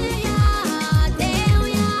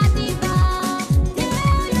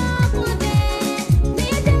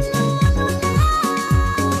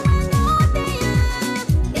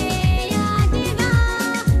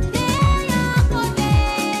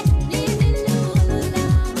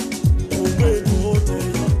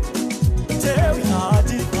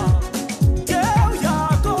 Tell ya,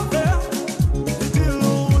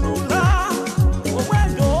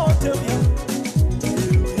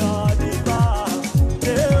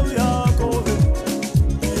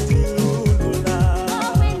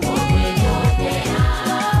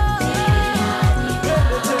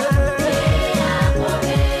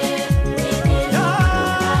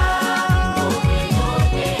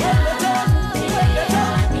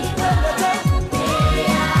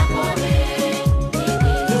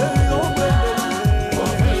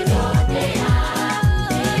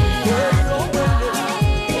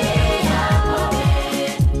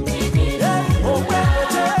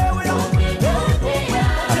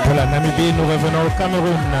 De la Namibie, nous revenons au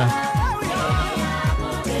Cameroun.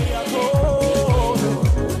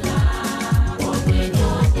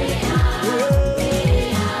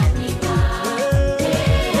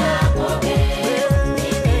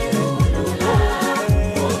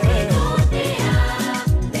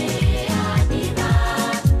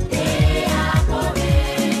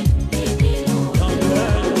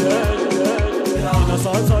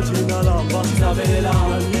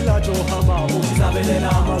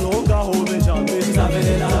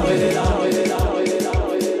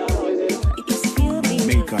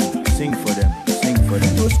 Sing for them, sing for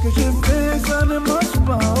them. Tout ce que j'ai fait, ça ne marche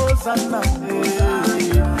pas, Hosanna.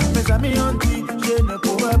 Mes amis ont dit, je ne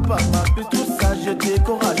pourrais pas marquer tout ça, je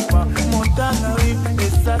décourage pas. Mon temps arrive,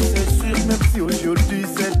 et ça c'est sûr, même si aujourd'hui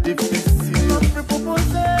c'est difficile. On peut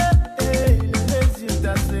proposer, les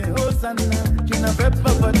résultats c'est Hosanna. Je n'avais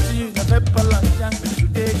pas voiture, je n'avais pas l'argent, mais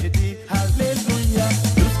today j'ai dit Alléluia.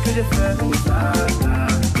 Tout ce que j'ai fait, Hosanna.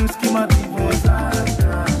 Tout ce qui m'arrive,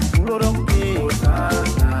 Hosanna. Pour le romper,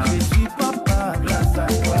 Hosanna. Je suis papa, grâce à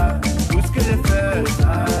toi. Tout ce que j'ai fait,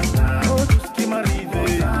 Hosanna. Oh, tout ce qui m'arrive,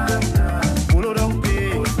 Hosanna. Pour le romper,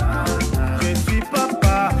 Hosanna. Je suis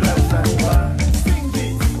papa, grâce à toi. Sing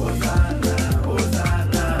this, Hosanna,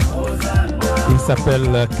 Hosanna, Hosanna. Il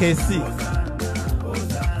s'appelle Kessi.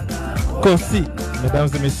 Kossi, mesdames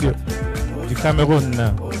et messieurs, du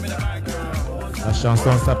Cameroun. La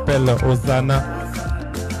chanson s'appelle Hosanna.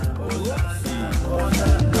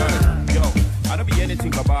 Yo, I don't be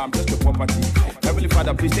anything, Baba, I'm just a property. Heavenly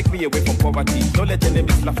Father, please take me away from poverty. Don't let the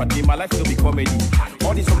enemies laugh at me, my life will be comedy.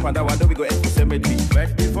 All this up and down, I know we go end for cemetery.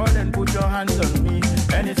 But before then, put your hands on me.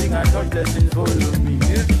 Anything I touch, blessings follow me.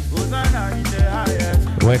 Hosanna in the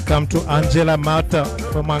highest. Welcome to Angela Marta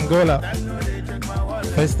from Angola.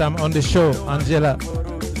 First time on the show, Angela.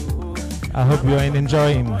 I hope you are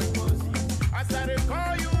enjoying. As I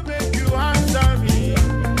call you, make you answer me.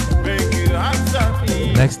 Make you answer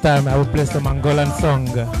me. Next time I will play some Angolan song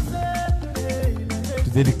to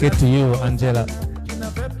dedicate to you, Angela. Je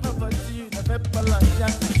n'avais pas voiture, je n'avais pas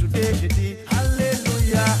l'argent. Today j'ai dit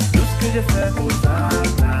Alléluia. Tout ce que j'ai fait,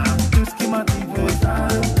 Hosanna. Tout ce qui m'arrive,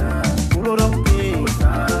 Hosanna. Pour le romper,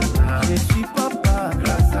 Hosanna. Je suis papa,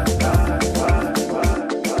 grâce à toi.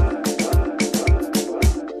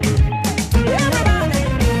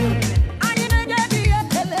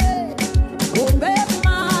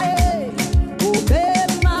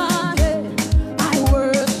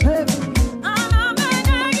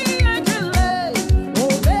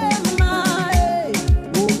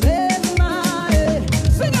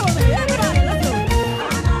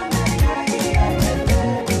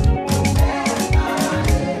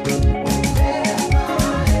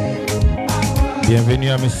 Bienvenue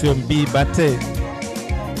à Monsieur Mbi Bate,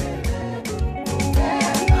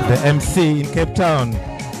 the MC in Cape Town.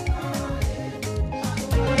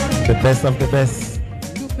 The best of the best.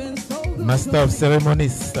 Master of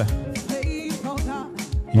ceremonies.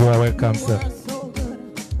 You are welcome, sir.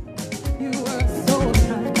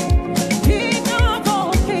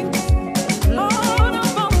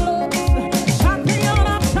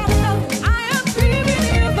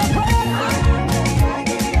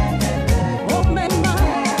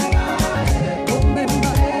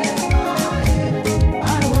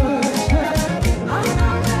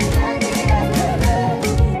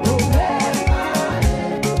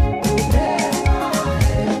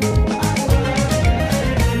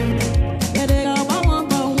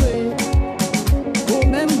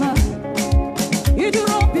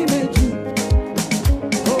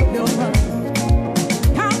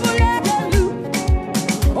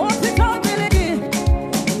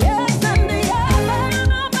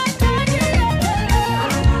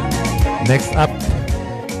 Next up,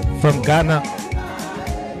 from Ghana,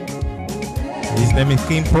 his name is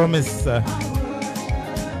King Promise.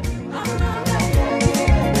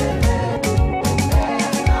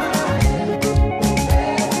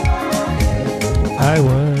 I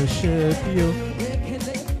worship you.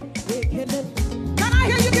 Can I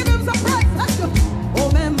hear you give him some praise? Let's go. Oh,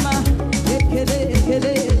 mama.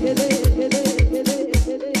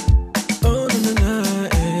 Oh, na na na,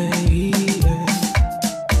 yeah.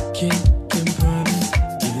 King Promise,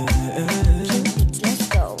 yeah. Let's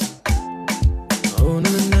go. Oh, na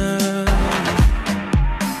na na,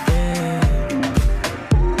 yeah.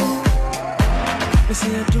 You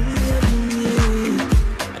see, I do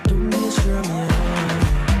me, sure me,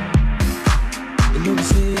 you know we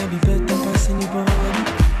say I be better past anybody.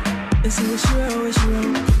 And say it's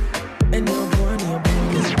sure, and you're born.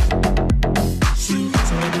 See,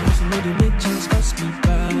 some of the people know they make chance pass me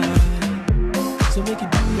by. So make it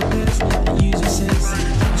do your best and use your sense.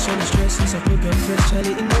 I'm so stressed since I put God first.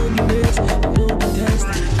 Charlie, it no be race, it no be test.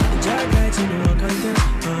 The jack guy to no one contest.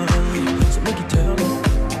 So make it tell me.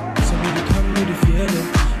 So we become with the feeling.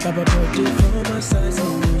 Papa birthday for my size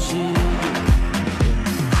and shit.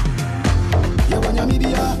 You want your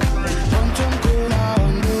media? Come chunko na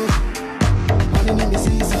ondo. Money in the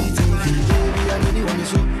CCTV, baby, I really want you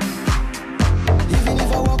so. Even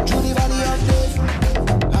if I walk through the valley of death,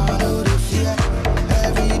 I know the fear.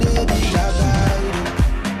 Every day be a guide.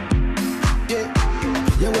 Yeah,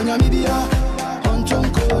 you want your media? Come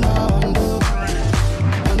chunko na ondo.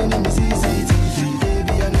 Money in the CCTV,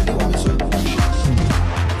 baby, I really want you so.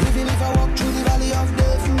 Even if I walk through the valley of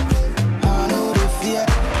death, I know the fear.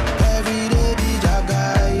 Every day be a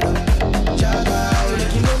guide. So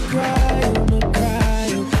make you no cry, oh, no cry.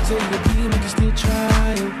 Oh. Say you be, make you still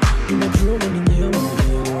try. Oh. You my drum and in your money.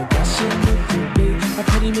 That shit no good, babe. I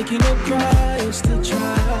probably make you no cry, oh, still try.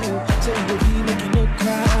 Oh. Say you be, make you no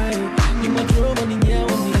cry. Oh. You my drum and in your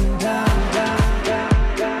money.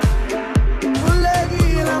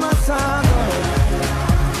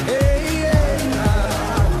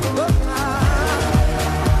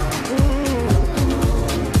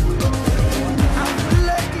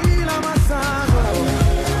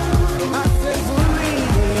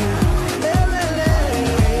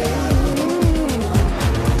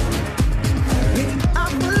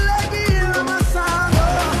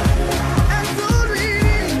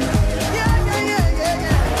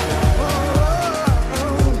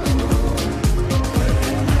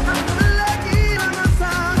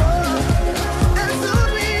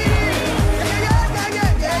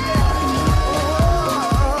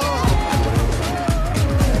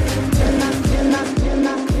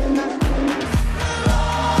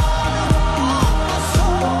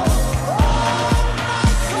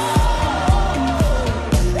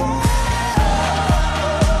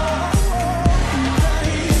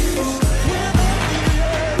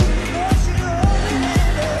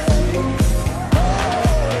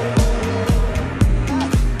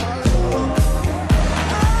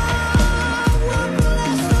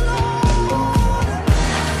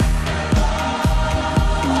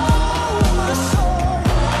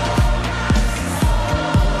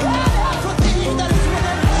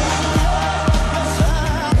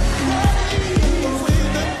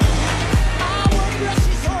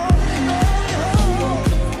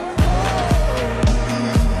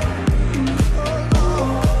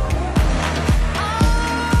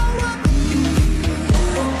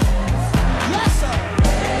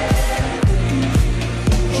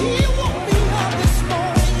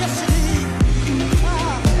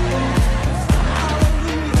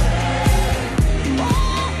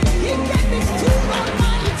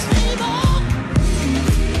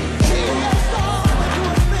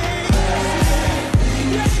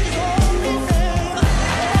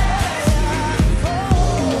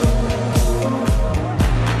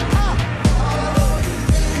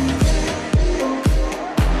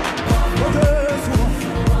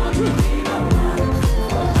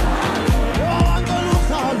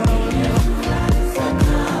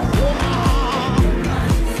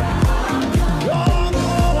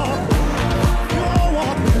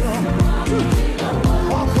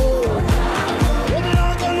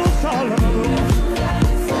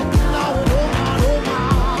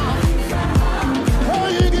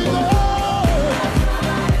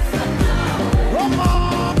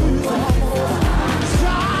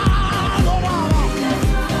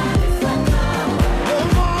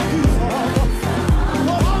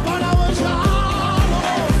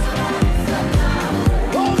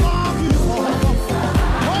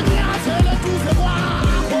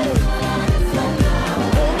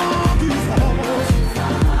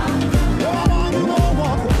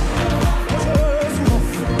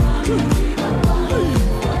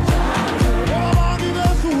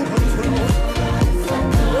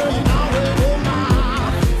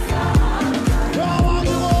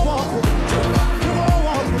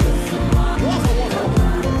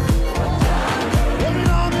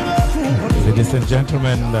 Ladies and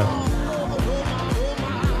gentlemen,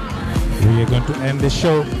 we are going to end the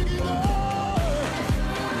show.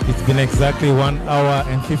 It's been exactly 1 hour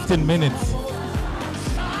and 15 minutes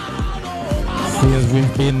since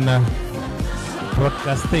we've been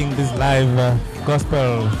broadcasting this live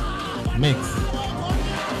gospel mix.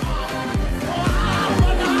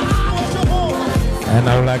 And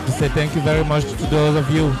I would like to say thank you very much to those of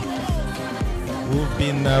you who've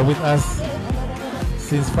been with us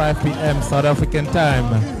since 5 p.m. South African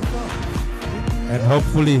time. And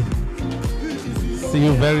hopefully see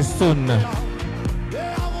you very soon.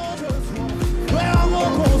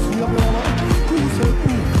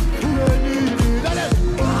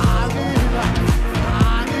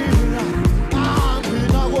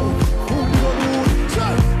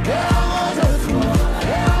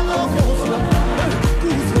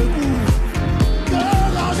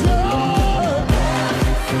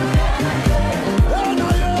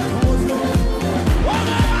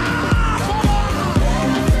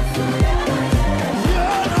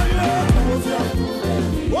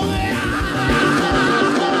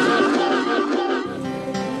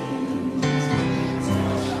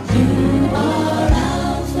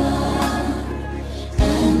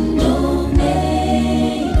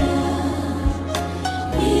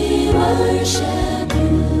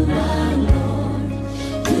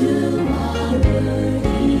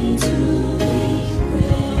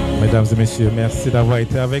 Mesdames et messieurs, merci d'avoir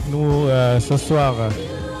été avec nous ce soir.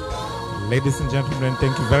 Ladies and gentlemen,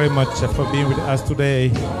 thank you very much for being with us today.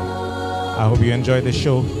 I hope you enjoyed the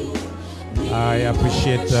show. I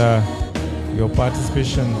appreciate your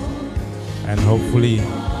participation, and hopefully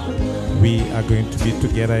we are going to be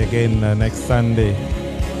together again next Sunday.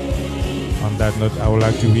 On that note, I would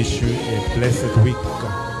like to wish you a blessed week.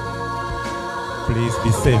 Please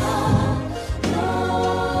be safe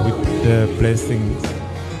with the blessings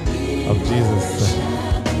of Jesus,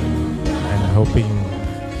 and hoping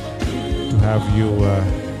to have you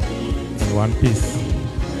in one piece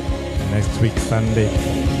next week Sunday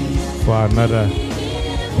for another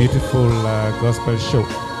beautiful gospel show.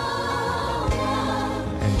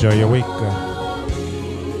 Enjoy your week.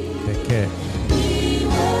 Take care.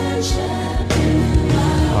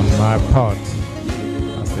 On my part,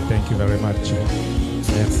 I say thank you very much.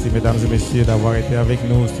 Merci mesdames et messieurs d'avoir été avec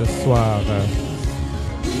nous ce soir.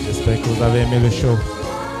 J'espère que vous avez aimé le show.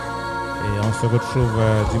 Et on se retrouve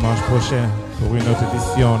dimanche prochain pour une autre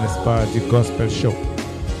édition, n'est-ce pas, du Gospel Show.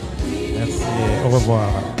 Merci et au revoir.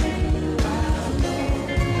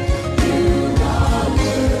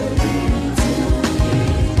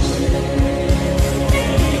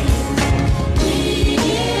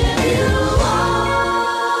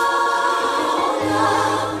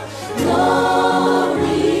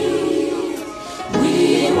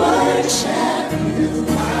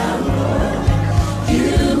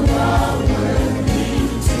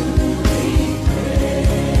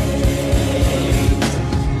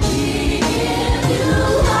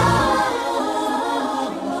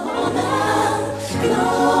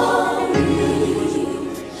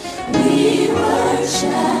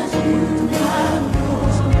 Shine.